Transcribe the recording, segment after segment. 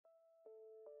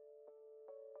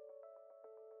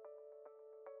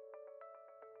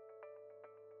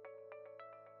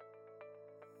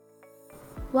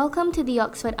Welcome to the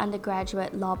Oxford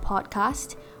Undergraduate Law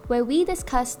Podcast, where we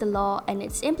discuss the law and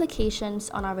its implications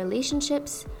on our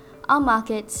relationships, our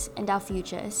markets, and our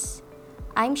futures.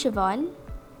 I'm Siobhan.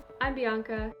 I'm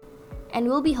Bianca. And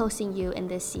we'll be hosting you in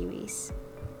this series.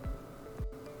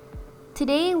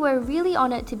 Today, we're really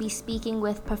honored to be speaking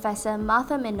with Professor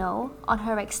Martha Minow on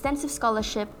her extensive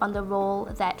scholarship on the role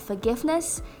that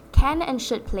forgiveness can and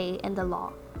should play in the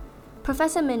law.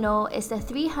 Professor Minow is the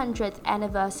 300th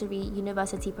anniversary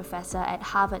university professor at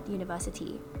Harvard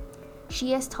University.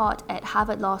 She has taught at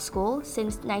Harvard Law School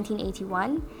since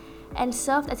 1981 and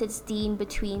served as its dean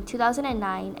between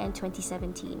 2009 and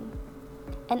 2017.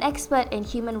 An expert in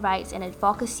human rights and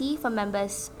advocacy for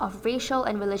members of racial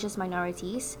and religious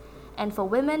minorities, and for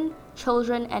women,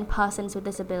 children, and persons with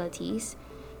disabilities,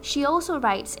 she also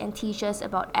writes and teaches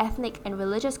about ethnic and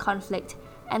religious conflict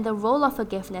and the role of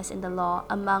forgiveness in the law,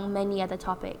 among many other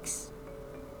topics.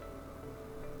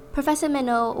 Professor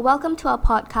Minow, welcome to our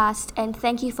podcast, and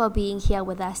thank you for being here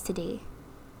with us today.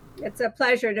 It's a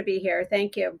pleasure to be here.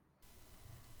 Thank you.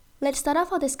 Let's start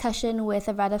off our discussion with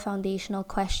a rather foundational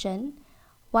question.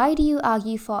 Why do you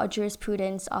argue for a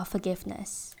jurisprudence of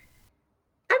forgiveness?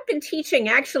 I've been teaching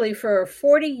actually for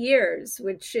 40 years,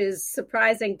 which is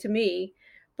surprising to me.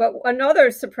 But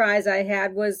another surprise I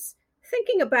had was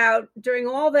thinking about during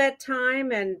all that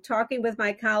time and talking with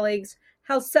my colleagues,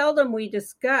 how seldom we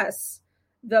discuss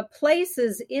the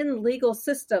places in legal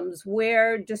systems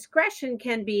where discretion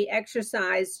can be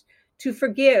exercised to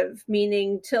forgive,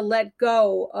 meaning to let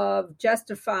go of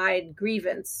justified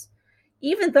grievance,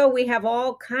 even though we have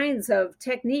all kinds of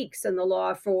techniques in the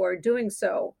law for doing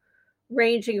so,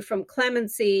 ranging from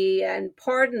clemency and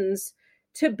pardons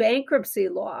to bankruptcy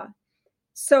law.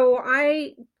 So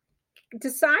I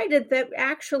decided that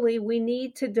actually we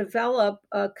need to develop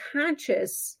a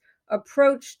conscious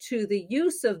approach to the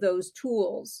use of those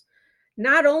tools,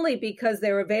 not only because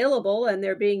they're available and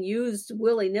they're being used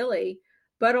willy-nilly,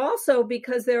 but also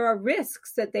because there are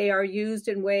risks that they are used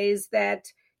in ways that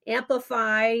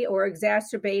amplify or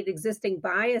exacerbate existing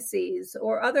biases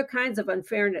or other kinds of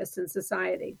unfairness in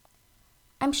society.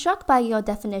 I'm struck by your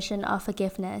definition of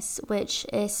forgiveness, which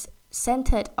is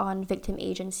centered on victim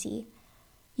agency.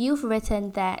 You've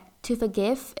written that to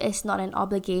forgive is not an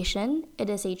obligation, it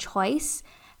is a choice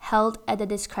held at the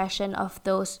discretion of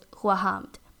those who are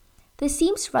harmed. This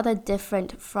seems rather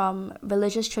different from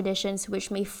religious traditions, which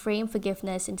may frame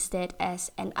forgiveness instead as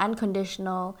an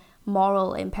unconditional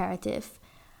moral imperative.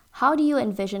 How do you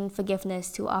envision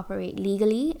forgiveness to operate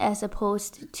legally as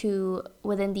opposed to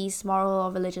within these moral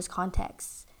or religious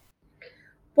contexts?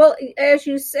 Well, as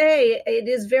you say, it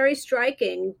is very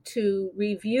striking to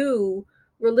review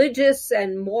religious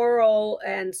and moral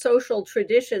and social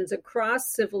traditions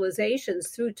across civilizations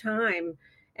through time,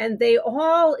 and they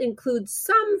all include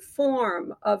some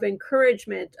form of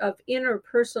encouragement of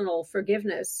interpersonal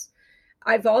forgiveness.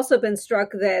 I've also been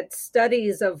struck that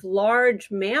studies of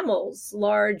large mammals,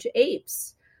 large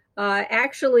apes,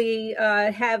 actually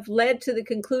have led to the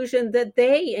conclusion that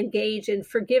they engage in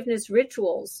forgiveness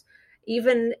rituals,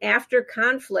 even after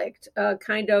conflict,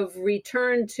 kind of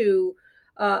return to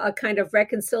a kind of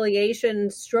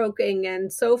reconciliation, stroking,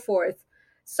 and so forth.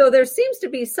 So there seems to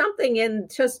be something in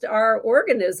just our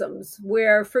organisms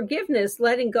where forgiveness,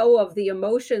 letting go of the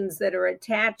emotions that are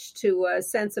attached to a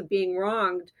sense of being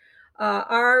wronged,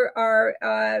 are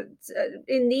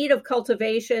in need of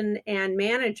cultivation and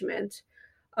management.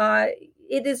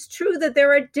 It is true that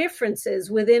there are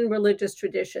differences within religious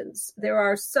traditions. There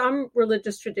are some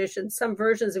religious traditions, some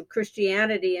versions of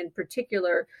Christianity in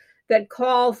particular, that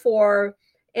call for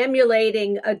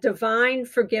emulating a divine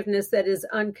forgiveness that is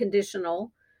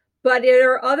unconditional. But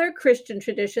there are other Christian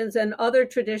traditions and other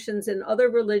traditions in other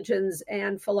religions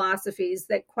and philosophies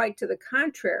that, quite to the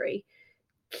contrary,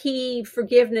 key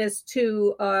forgiveness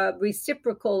to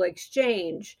reciprocal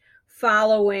exchange,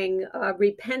 following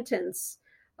repentance,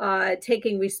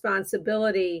 taking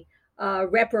responsibility,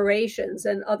 reparations,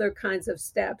 and other kinds of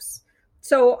steps.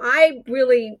 So I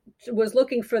really was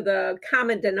looking for the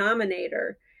common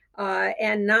denominator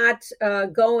and not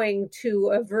going to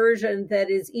a version that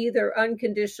is either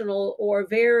unconditional or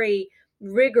very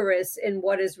rigorous in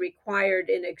what is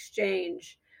required in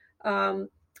exchange.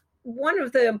 One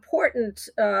of the important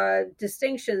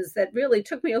distinctions that really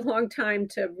took me a long time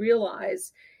to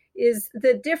realize is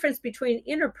the difference between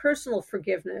interpersonal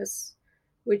forgiveness,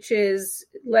 which is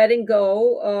letting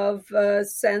go of a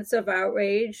sense of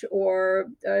outrage or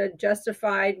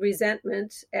justified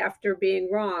resentment after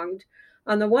being wronged,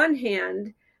 on the one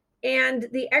hand, and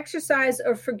the exercise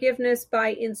of forgiveness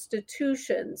by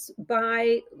institutions,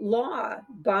 by law,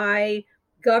 by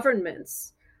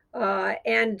governments,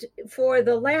 And for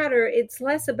the latter, it's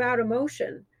less about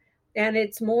emotion and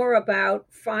it's more about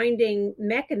finding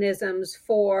mechanisms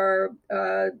for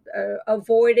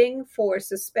avoiding, for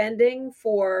suspending,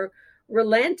 for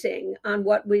relenting on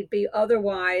what would be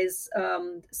otherwise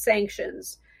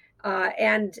sanctions.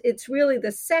 And it's really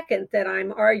the second that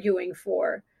I'm arguing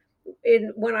for.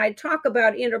 When I talk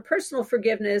about interpersonal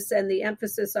forgiveness and the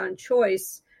emphasis on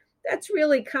choice, that's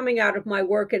really coming out of my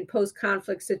work in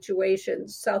post-conflict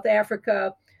situations, South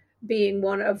Africa being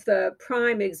one of the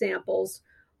prime examples,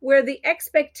 where the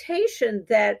expectation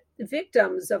that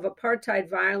victims of apartheid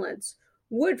violence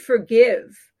would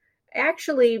forgive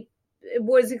actually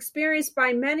was experienced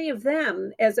by many of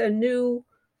them as a new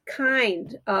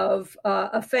kind of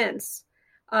offense,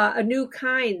 a new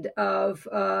kind of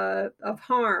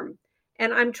harm.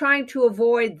 And I'm trying to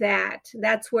avoid that.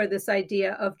 That's where this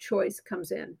idea of choice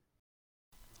comes in.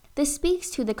 This speaks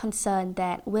to the concern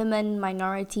that women,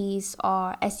 minorities,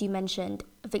 or, as you mentioned,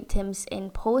 victims in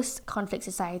post-conflict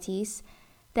societies,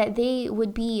 that they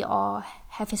would be or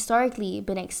have historically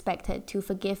been expected to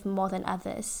forgive more than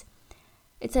others.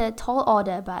 It's a tall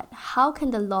order, but how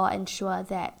can the law ensure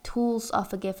that tools of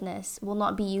forgiveness will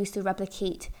not be used to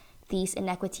replicate these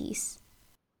inequities?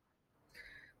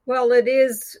 Well, it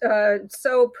is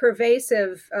so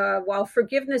pervasive. While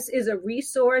forgiveness is a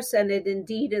resource and it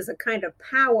indeed is a kind of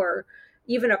power,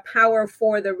 even a power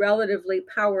for the relatively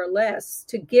powerless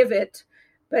to give it,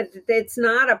 but it's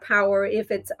not a power if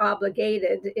it's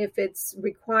obligated, if it's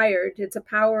required. It's a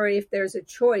power if there's a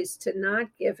choice to not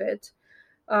give it.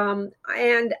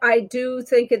 And I do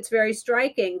think it's very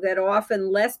striking that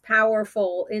often less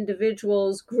powerful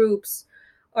individuals, groups,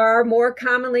 are more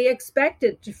commonly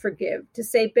expected to forgive, to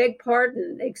say, beg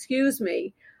pardon, excuse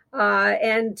me,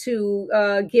 and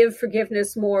to give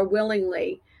forgiveness more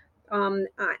willingly.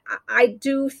 I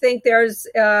do think there's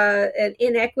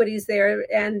inequities there,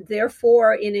 and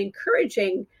therefore, in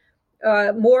encouraging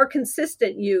more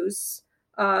consistent use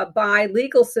by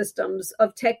legal systems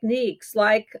of techniques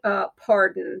like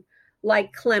pardon,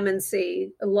 like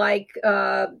clemency, like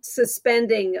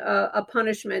suspending a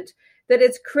punishment, that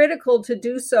it's critical to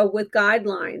do so with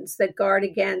guidelines that guard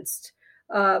against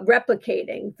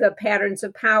replicating the patterns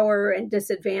of power and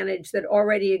disadvantage that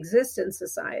already exist in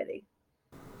society.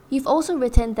 You've also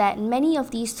written that many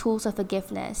of these tools of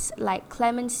forgiveness, like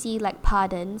clemency, like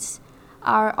pardons,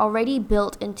 are already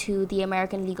built into the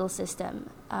American legal system,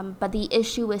 but the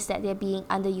issue is that they're being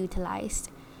underutilized.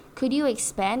 Could you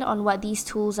expand on what these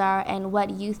tools are and what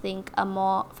you think a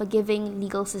more forgiving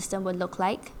legal system would look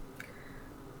like?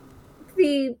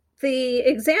 The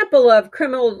example of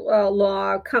criminal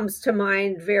law comes to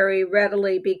mind very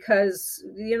readily because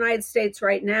the United States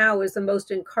right now is the most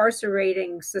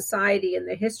incarcerating society in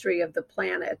the history of the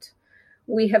planet.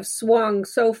 We have swung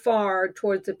so far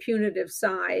towards the punitive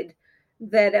side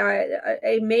that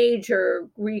a major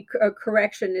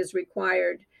correction is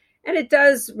required. And it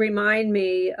does remind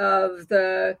me of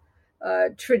the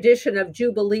tradition of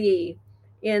Jubilee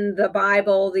in the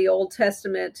Bible, the Old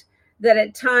Testament, that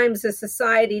at times a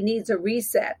society needs a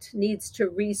reset, needs to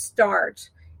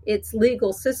restart its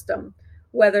legal system,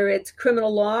 whether it's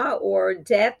criminal law or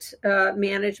debt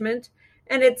management.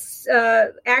 And it's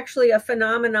actually a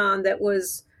phenomenon that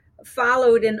was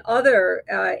followed in other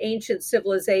ancient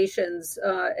civilizations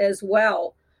as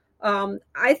well.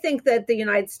 I think that the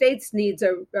United States needs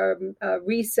a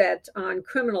reset on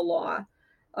criminal law.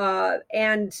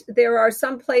 And there are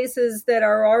some places that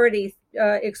are already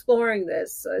exploring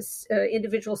this,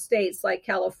 individual states like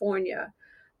California,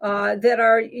 that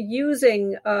are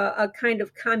using a kind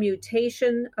of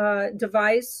commutation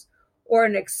device or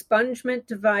an expungement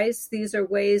device. These are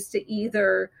ways to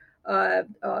either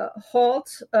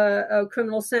halt a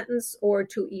criminal sentence or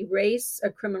to erase a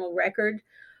criminal record.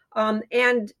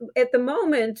 And at the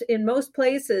moment, in most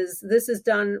places, this is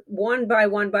done one by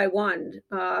one by one,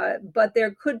 but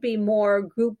there could be more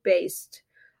group-based,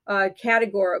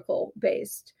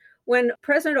 categorical-based. When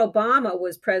President Obama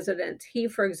was president, he,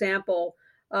 for example,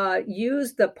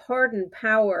 used the pardon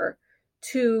power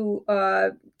to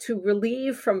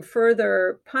relieve from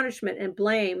further punishment and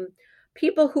blame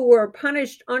people who were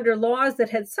punished under laws that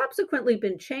had subsequently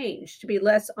been changed to be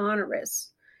less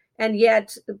onerous. And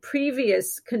yet the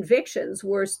previous convictions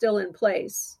were still in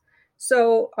place.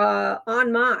 So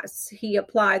en masse, he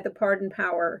applied the pardon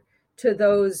power to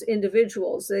those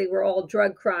individuals. They were all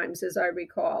drug crimes, as I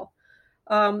recall.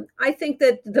 I think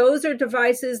that those are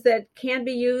devices that can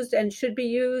be used and should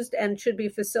be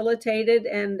facilitated,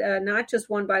 and not just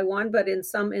one by one, but in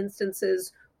some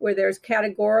instances where there's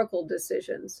categorical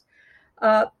decisions.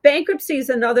 Bankruptcy is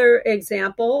another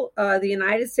example. The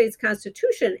United States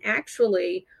Constitution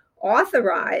actually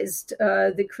authorized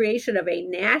the creation of a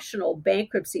national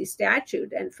bankruptcy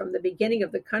statute. And from the beginning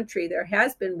of the country, there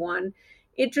has been one.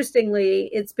 Interestingly,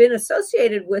 it's been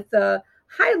associated with the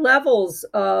high levels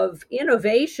of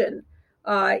innovation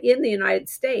in the United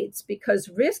States, because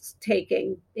risk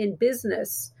taking in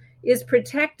business is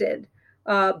protected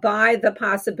by the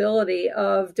possibility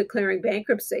of declaring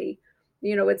bankruptcy.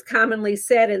 It's commonly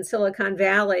said in Silicon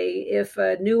Valley, if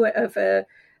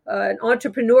an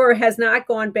entrepreneur has not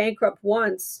gone bankrupt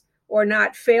once or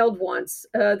not failed once,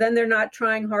 then they're not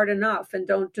trying hard enough and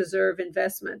don't deserve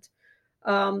investment.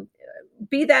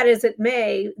 Be that as it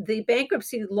may, the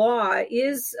bankruptcy law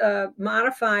is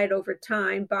modified over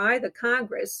time by the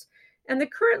Congress, and the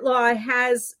current law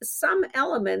has some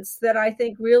elements that I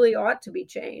think really ought to be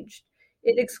changed.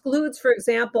 It excludes, for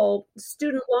example,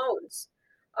 student loans.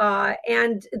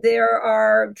 And there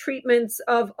are treatments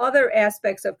of other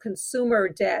aspects of consumer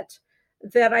debt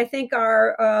that I think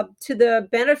are to the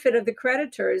benefit of the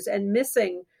creditors and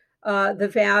missing the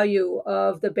value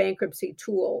of the bankruptcy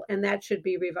tool, and that should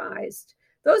be revised.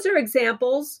 Those are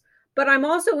examples, but I'm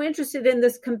also interested in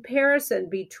this comparison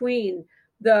between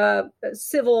the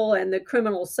civil and the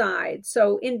criminal side.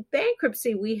 So in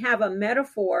bankruptcy, we have a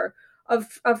metaphor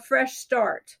of a fresh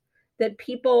start, that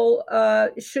people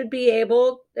should be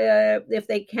able, if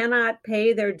they cannot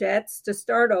pay their debts, to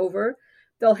start over.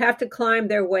 They'll have to climb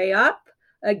their way up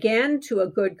again to a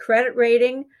good credit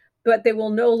rating, but they will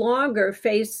no longer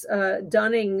face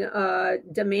dunning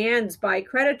demands by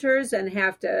creditors and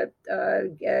have to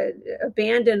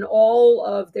abandon all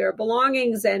of their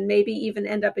belongings and maybe even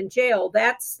end up in jail.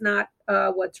 That's not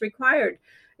what's required.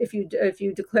 If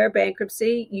you declare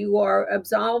bankruptcy, you are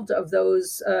absolved of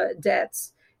those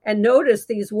debts. And notice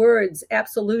these words,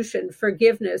 absolution,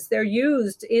 forgiveness, they're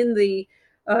used in the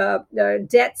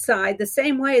debt side the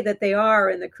same way that they are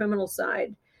in the criminal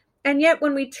side. And yet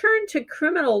when we turn to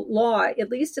criminal law, at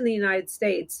least in the United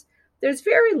States, there's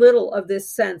very little of this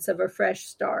sense of a fresh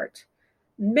start.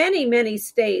 Many, many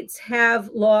states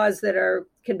have laws that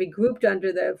can be grouped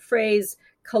under the phrase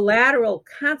collateral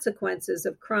consequences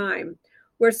of crime,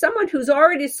 where someone who's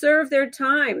already served their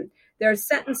time, their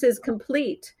sentence is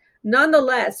complete,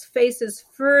 nonetheless faces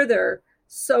further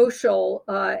social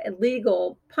and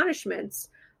legal punishments.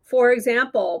 For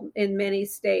example, in many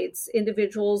states,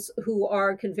 individuals who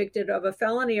are convicted of a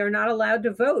felony are not allowed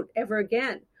to vote ever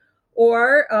again.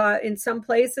 Or in some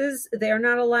places, they're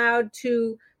not allowed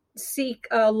to seek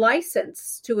a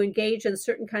license to engage in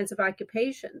certain kinds of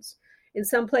occupations. In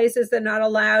some places, they're not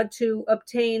allowed to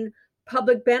obtain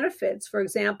public benefits, for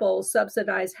example,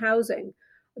 subsidized housing.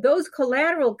 Those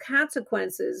collateral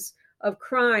consequences of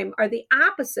crime are the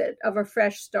opposite of a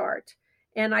fresh start.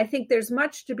 And I think there's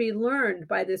much to be learned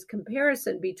by this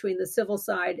comparison between the civil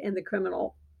side and the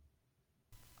criminal.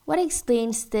 What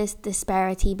explains this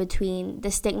disparity between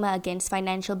the stigma against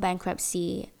financial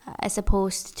bankruptcy as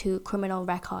opposed to criminal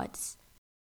records?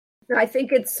 I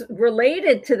think it's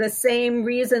related to the same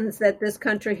reasons that this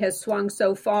country has swung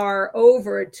so far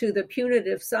over to the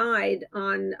punitive side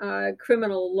on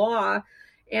criminal law.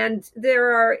 And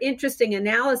there are interesting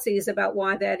analyses about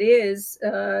why that is.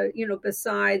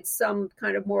 Besides some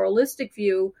kind of moralistic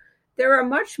view, there are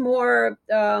much more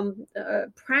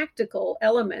practical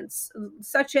elements,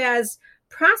 such as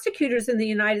prosecutors in the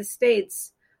United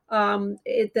States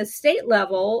at the state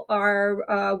level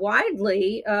are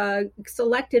widely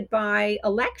selected by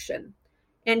election,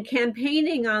 and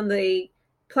campaigning on the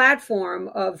platform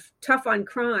of tough on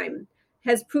crime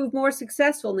has proved more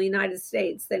successful in the United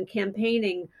States than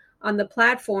campaigning on the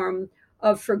platform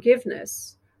of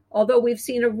forgiveness. Although we've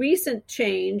seen a recent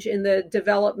change in the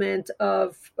development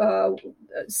of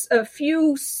a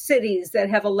few cities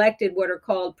that have elected what are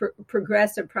called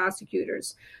progressive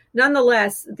prosecutors.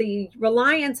 Nonetheless, the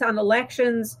reliance on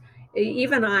elections,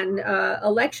 even on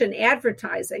election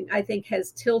advertising, I think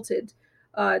has tilted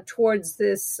towards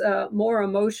this more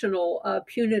emotional,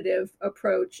 punitive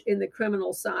approach in the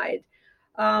criminal side.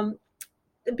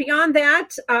 Beyond that,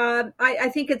 I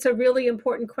think it's a really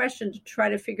important question to try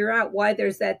to figure out why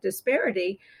there's that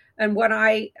disparity. And what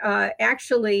I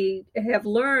actually have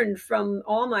learned from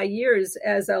all my years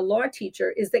as a law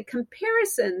teacher is that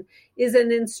comparison is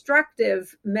an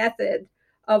instructive method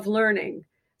of learning.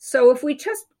 So if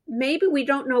maybe we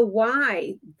don't know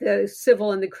why the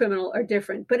civil and the criminal are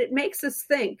different, but it makes us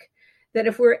think that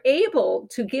if we're able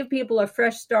to give people a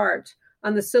fresh start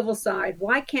on the civil side,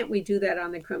 why can't we do that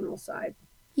on the criminal side?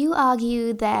 You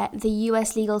argue that the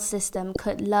US legal system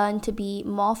could learn to be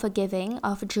more forgiving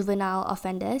of juvenile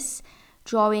offenders,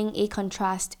 drawing a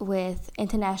contrast with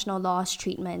international law's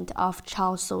treatment of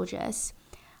child soldiers.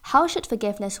 How should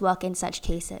forgiveness work in such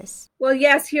cases? Well,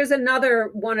 yes, here's another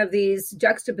one of these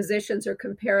juxtapositions or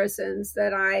comparisons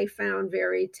that I found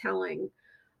very telling.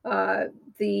 Uh,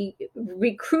 the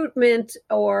recruitment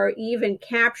or even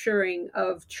capturing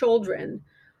of children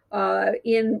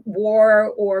in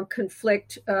war or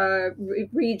conflict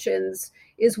regions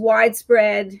is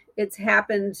widespread. It's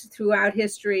happened throughout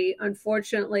history.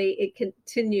 Unfortunately, it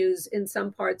continues in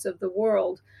some parts of the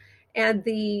world. And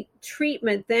the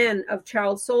treatment then of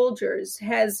child soldiers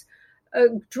has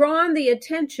drawn the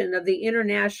attention of the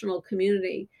international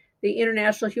community, the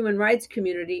international human rights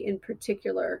community in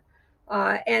particular.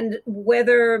 And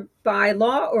whether by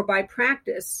law or by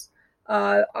practice,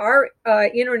 our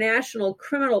international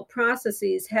criminal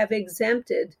processes have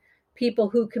exempted people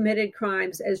who committed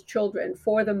crimes as children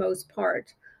for the most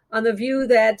part, on the view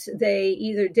that they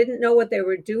either didn't know what they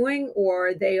were doing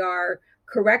or they are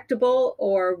correctable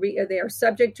or they are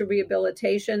subject to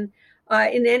rehabilitation.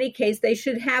 In any case, they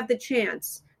should have the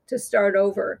chance to start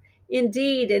over.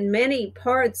 Indeed, in many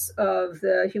parts of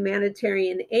the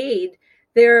humanitarian aid,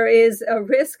 there is a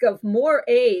risk of more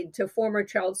aid to former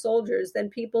child soldiers than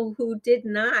people who did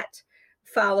not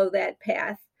follow that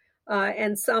path.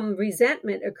 And some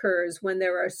resentment occurs when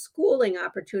there are schooling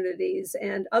opportunities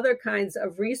and other kinds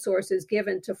of resources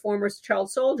given to former child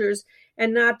soldiers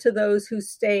and not to those who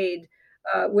stayed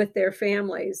with their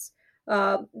families.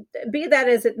 Be that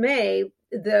as it may,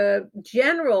 the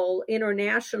general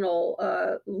international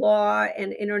law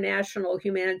and international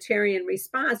humanitarian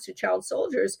response to child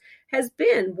soldiers has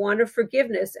been one of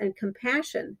forgiveness and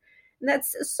compassion. And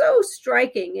that's so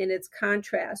striking in its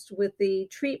contrast with the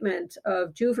treatment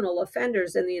of juvenile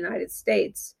offenders in the United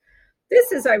States.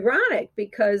 This is ironic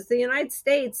because the United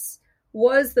States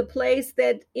was the place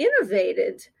that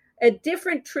innovated a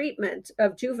different treatment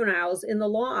of juveniles in the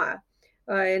law.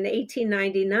 In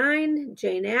 1899,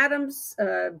 Jane Addams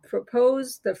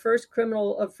proposed the first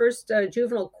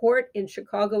juvenile court in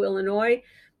Chicago, Illinois.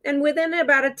 And within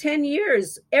about 10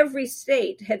 years, every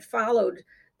state had followed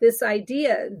this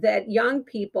idea that young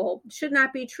people should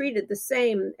not be treated the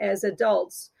same as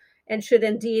adults and should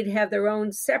indeed have their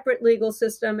own separate legal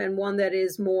system, and one that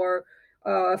is more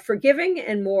forgiving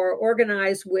and more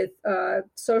organized with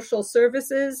social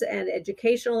services and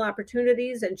educational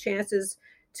opportunities and chances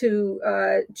to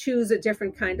choose a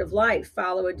different kind of life,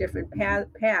 follow a different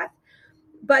path.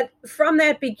 But from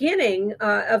that beginning,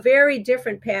 a very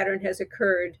different pattern has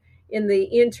occurred in the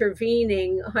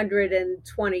intervening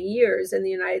 120 years in the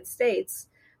United States.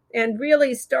 And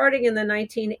really, starting in the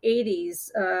 1980s,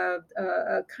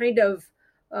 kind of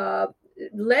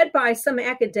led by some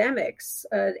academics,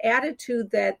 an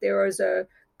attitude that there is a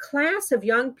class of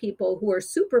young people who are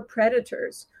super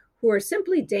predators, who are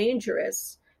simply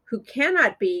dangerous, who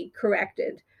cannot be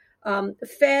corrected,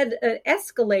 fed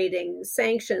escalating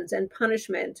sanctions and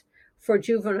punishment for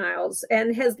juveniles,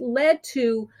 and has led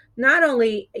to not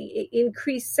only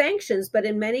increased sanctions, but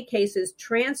in many cases,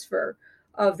 transfer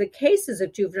of the cases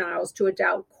of juveniles to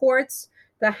adult courts,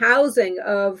 the housing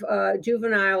of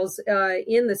juveniles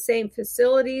in the same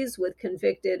facilities with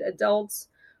convicted adults.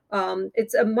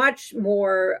 It's a much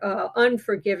more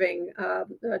unforgiving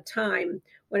time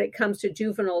when it comes to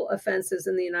juvenile offenses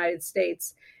in the United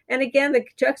States. And again, the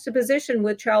juxtaposition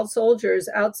with child soldiers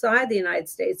outside the United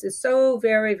States is so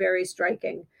very, very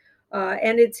striking.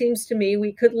 And it seems to me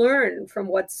we could learn from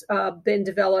what's been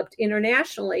developed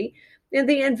internationally in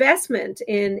the investment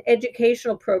in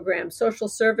educational programs, social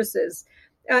services.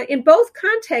 In both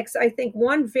contexts, I think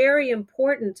one very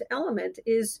important element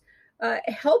is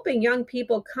helping young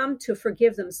people come to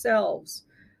forgive themselves.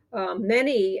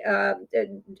 Many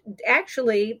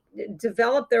actually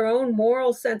developed their own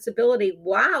moral sensibility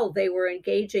while they were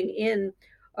engaging in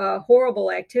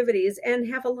horrible activities and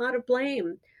have a lot of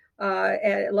blame,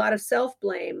 a lot of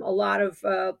self-blame, a lot of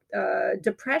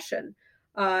depression.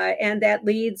 And that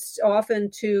leads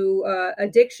often to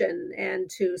addiction and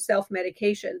to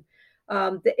self-medication.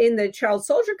 In the child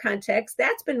soldier context,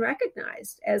 that's been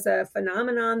recognized as a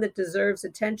phenomenon that deserves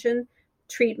attention,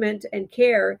 treatment, and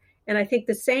care. And I think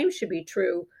the same should be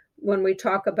true when we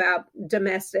talk about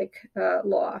domestic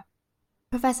law.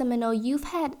 Professor Minow, you've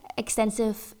had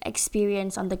extensive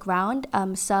experience on the ground,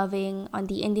 serving on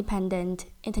the Independent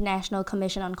International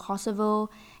Commission on Kosovo,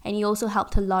 and you also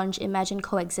helped to launch Imagine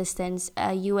Coexistence,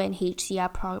 a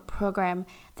UNHCR program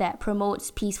that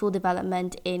promotes peaceful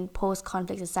development in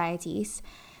post-conflict societies.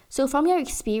 So from your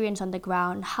experience on the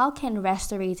ground, how can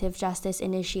restorative justice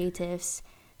initiatives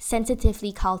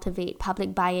sensitively cultivate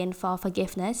public buy-in for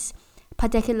forgiveness,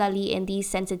 particularly in these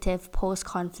sensitive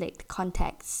post-conflict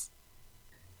contexts?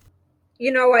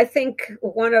 I think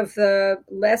one of the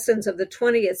lessons of the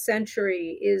 20th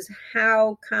century is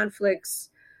how conflicts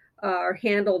are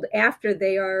handled after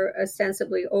they are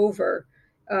ostensibly over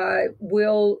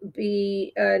will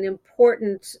be an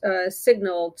important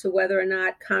signal to whether or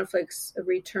not conflicts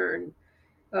return.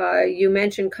 You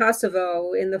mentioned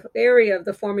Kosovo. In the area of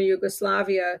the former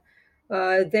Yugoslavia.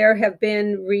 There have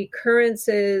been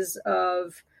recurrences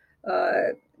of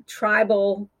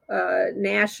tribal,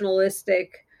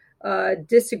 nationalistic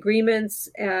disagreements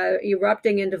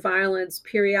erupting into violence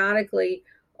periodically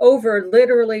over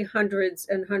literally hundreds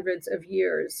and hundreds of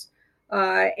years.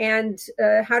 And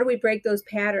how do we break those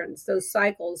patterns, those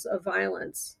cycles of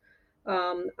violence?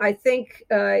 I think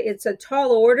it's a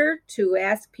tall order to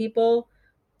ask people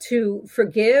to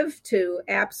forgive, to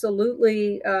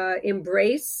absolutely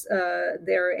embrace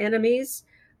their enemies,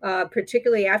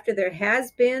 particularly after there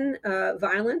has been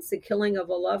violence, the killing of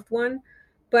a loved one.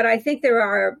 But I think there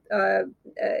are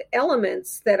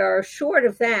elements that are short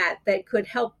of that that could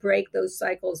help break those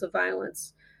cycles of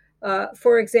violence.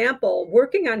 For example,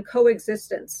 working on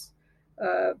coexistence.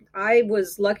 I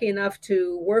was lucky enough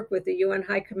to work with the UN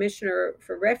High Commissioner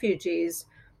for Refugees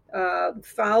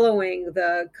following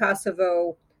the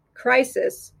Kosovo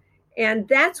crisis. And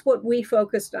that's what we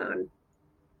focused on,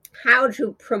 how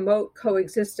to promote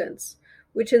coexistence,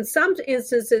 which in some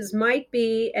instances might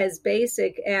be as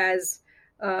basic as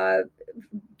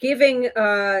giving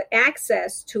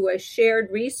access to a shared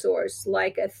resource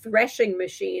like a threshing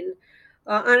machine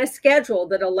on a schedule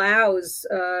that allows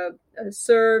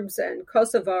Serbs and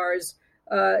Kosovars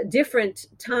different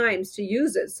times to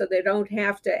use it so they don't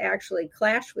have to actually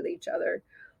clash with each other.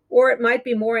 Or it might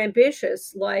be more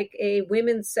ambitious, like a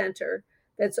women's center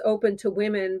that's open to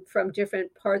women from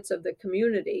different parts of the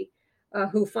community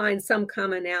who find some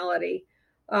commonality.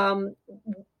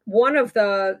 One of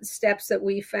the steps that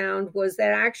we found was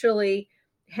that actually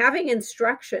having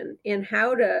instruction in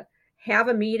how to have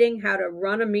a meeting, how to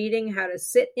run a meeting, how to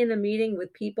sit in a meeting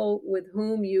with people with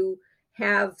whom you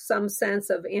have some sense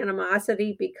of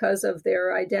animosity because of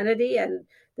their identity and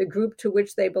the group to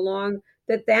which they belong,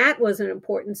 that was an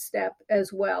important step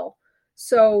as well.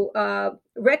 So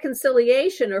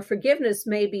reconciliation or forgiveness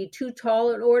may be too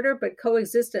tall an order, but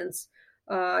coexistence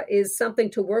is something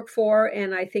to work for,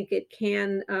 and I think it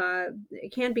can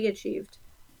be achieved.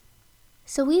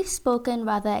 So we've spoken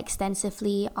rather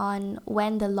extensively on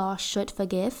when the law should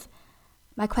forgive.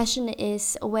 My question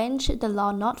is, when should the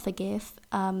law not forgive?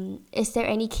 Is there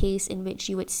any case in which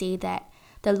you would say that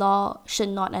the law should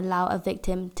not allow a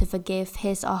victim to forgive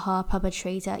his or her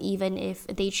perpetrator even if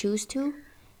they choose to?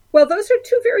 Well, those are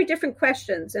two very different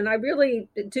questions, and I really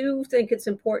do think it's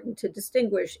important to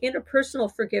distinguish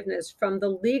interpersonal forgiveness from the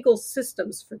legal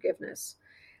system's forgiveness.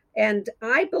 And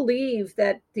I believe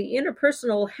that the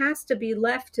interpersonal has to be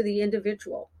left to the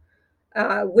individual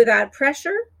without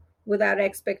pressure, without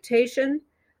expectation,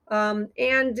 and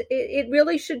it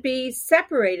really should be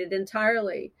separated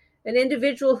entirely. An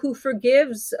individual who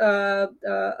forgives a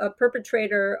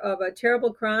perpetrator of a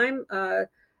terrible crime,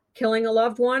 killing a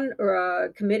loved one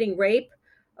or committing rape,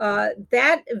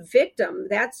 that victim,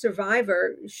 that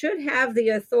survivor, should have the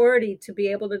authority to be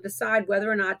able to decide whether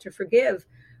or not to forgive,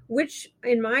 which,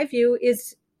 in my view,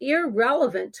 is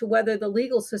irrelevant to whether the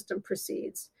legal system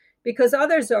proceeds, because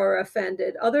others are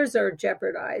offended, others are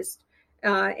jeopardized.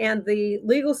 And the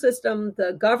legal system,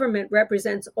 the government,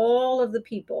 represents all of the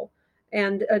people,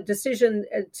 and a decision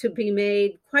to be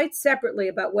made quite separately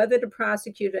about whether to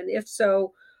prosecute, and if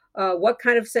so, what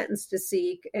kind of sentence to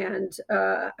seek, and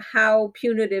how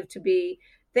punitive to be.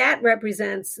 That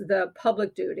represents the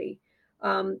public duty.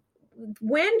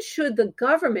 When should the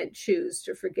government choose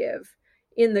to forgive?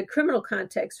 In the criminal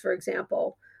context, for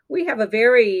example, we have a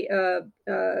very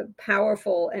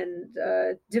powerful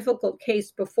and difficult case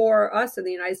before us in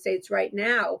the United States right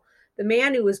now. The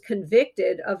man who was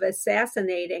convicted of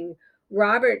assassinating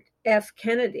Robert F.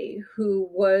 Kennedy, who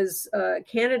was a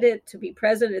candidate to be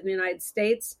president of the United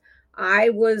States. I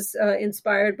was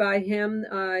inspired by him.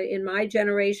 In my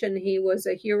generation, he was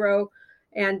a hero.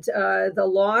 And the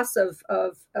loss of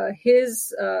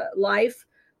his life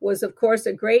was, of course,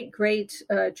 a great, great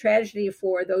tragedy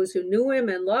for those who knew him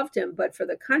and loved him. But for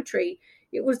the country,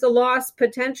 it was the loss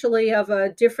potentially of a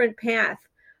different path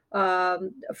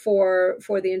for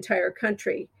the entire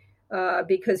country.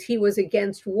 Because he was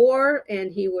against war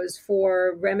and he was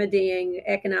for remedying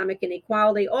economic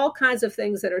inequality, all kinds of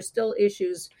things that are still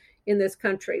issues in this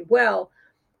country. Well,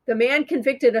 the man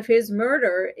convicted of his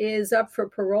murder is up for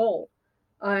parole.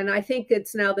 And I think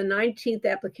it's now the 19th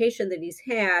application that he's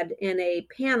had, and a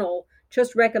panel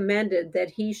just recommended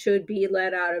that he should be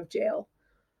let out of jail.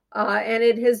 and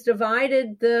it has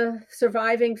divided the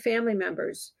surviving family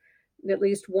members. At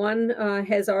least one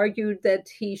has argued that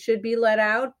he should be let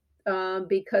out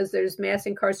because there's mass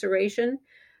incarceration.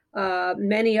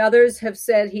 Many others have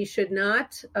said he should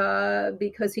not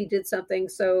because he did something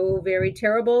so very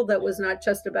terrible that was not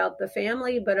just about the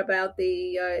family, but about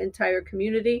the entire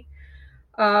community.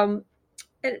 And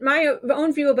my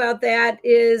own view about that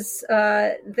is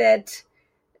that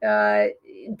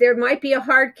there might be a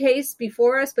hard case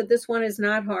before us, but this one is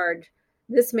not hard.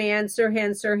 This man,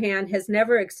 Sirhan, has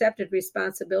never accepted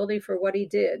responsibility for what he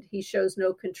did. He shows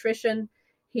no contrition.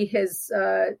 He has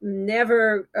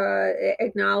never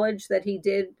acknowledged that he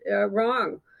did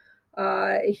wrong.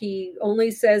 He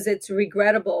only says it's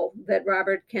regrettable that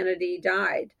Robert Kennedy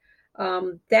died.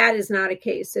 That is not a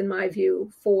case, in my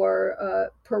view,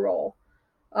 for parole.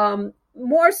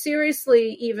 More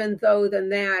seriously, even though, than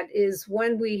that is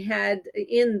when we had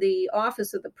in the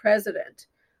office of the president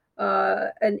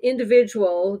an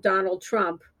individual, Donald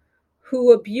Trump,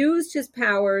 who abused his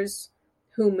powers,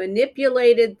 who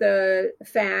manipulated the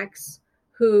facts,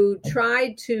 who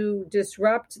tried to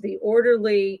disrupt the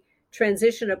orderly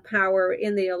transition of power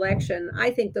in the election. I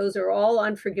think those are all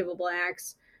unforgivable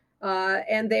acts.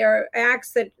 And they are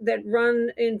acts that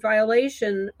run in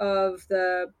violation of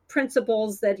the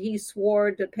principles that he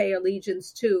swore to pay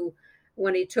allegiance to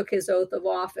when he took his oath of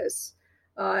office.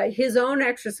 His own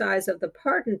exercise of the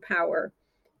pardon power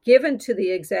given to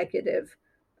the executive,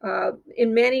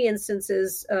 in many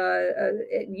instances,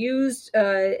 used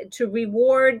to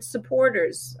reward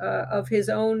supporters of his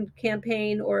own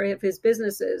campaign or of his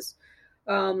businesses,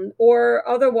 or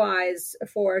otherwise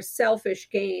for selfish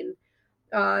gain.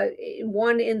 In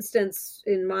one instance,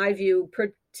 in my view,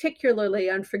 particularly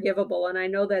unforgivable, and I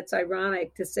know that's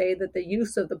ironic to say that the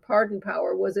use of the pardon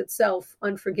power was itself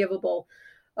unforgivable,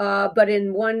 but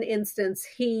in one instance,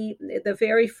 the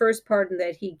very first pardon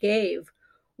that he gave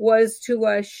was to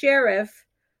a sheriff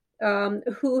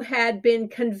who had been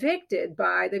convicted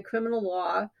by the criminal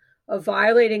law of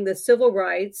violating the civil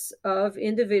rights of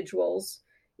individuals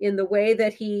in the way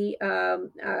that he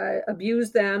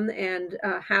abused them and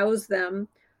housed them.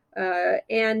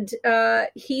 And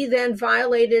he then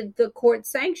violated the court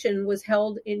sanction, was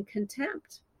held in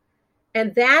contempt.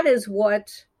 And that is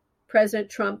what President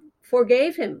Trump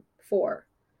forgave him for.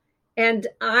 And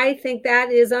I think that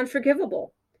is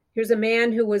unforgivable. Here's a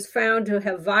man who was found to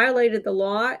have violated the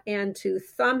law and to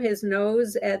thumb his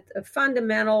nose at a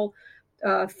fundamental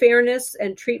fairness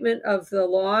and treatment of the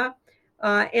law.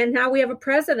 And now we have a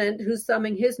president who's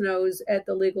thumbing his nose at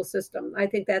the legal system. I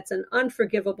think that's an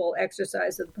unforgivable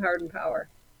exercise of the pardon power.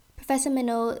 Professor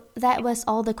Minow, that was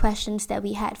all the questions that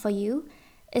we had for you.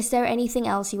 Is there anything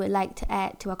else you would like to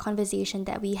add to our conversation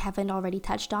that we haven't already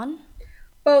touched on?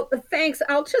 Well, thanks.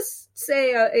 I'll just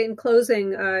say in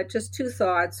closing, just two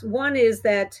thoughts. One is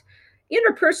that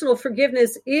interpersonal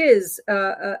forgiveness is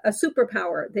a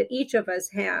superpower that each of us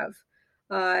have.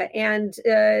 And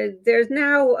there's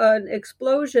now an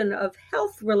explosion of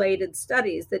health-related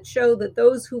studies that show that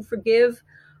those who forgive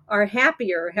are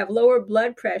happier, have lower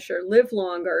blood pressure, live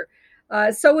longer.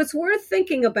 So it's worth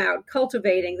thinking about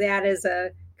cultivating that as a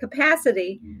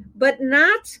capacity, but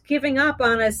not giving up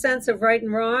on a sense of right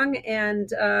and wrong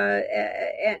and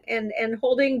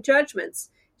holding judgments.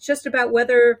 It's just about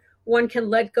whether one can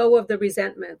let go of the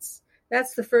resentments.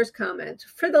 That's the first comment.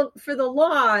 For the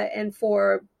law and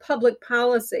for public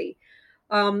policy,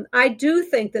 I do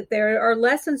think that there are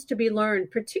lessons to be learned,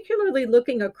 particularly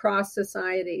looking across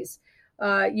societies.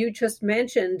 You just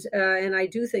mentioned, and I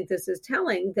do think this is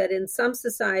telling, that in some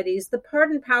societies, the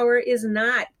pardon power is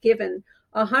not given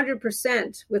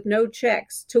 100% with no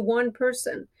checks to one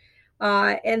person.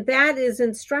 And that is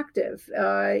instructive.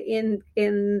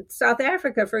 In South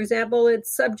Africa, for example,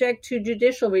 it's subject to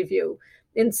judicial review.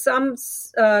 In some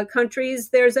countries,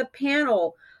 there's a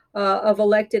panel of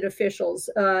elected officials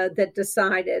that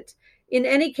decide it. In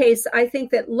any case, I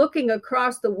think that looking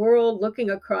across the world, looking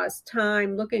across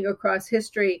time, looking across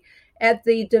history at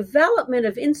the development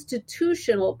of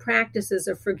institutional practices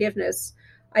of forgiveness,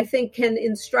 I think can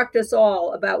instruct us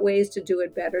all about ways to do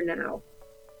it better now.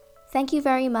 Thank you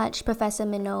very much, Professor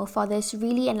Minow, for this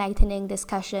really enlightening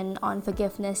discussion on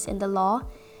forgiveness in the law.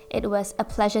 It was a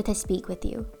pleasure to speak with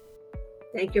you.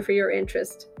 Thank you for your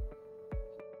interest.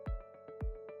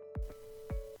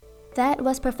 That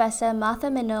was Professor Martha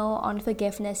Minow on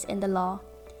forgiveness in the law.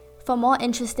 For more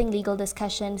interesting legal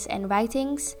discussions and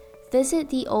writings, visit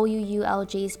the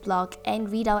OUULJ's blog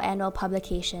and read our annual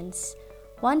publications.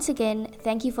 Once again,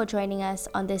 thank you for joining us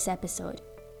on this episode.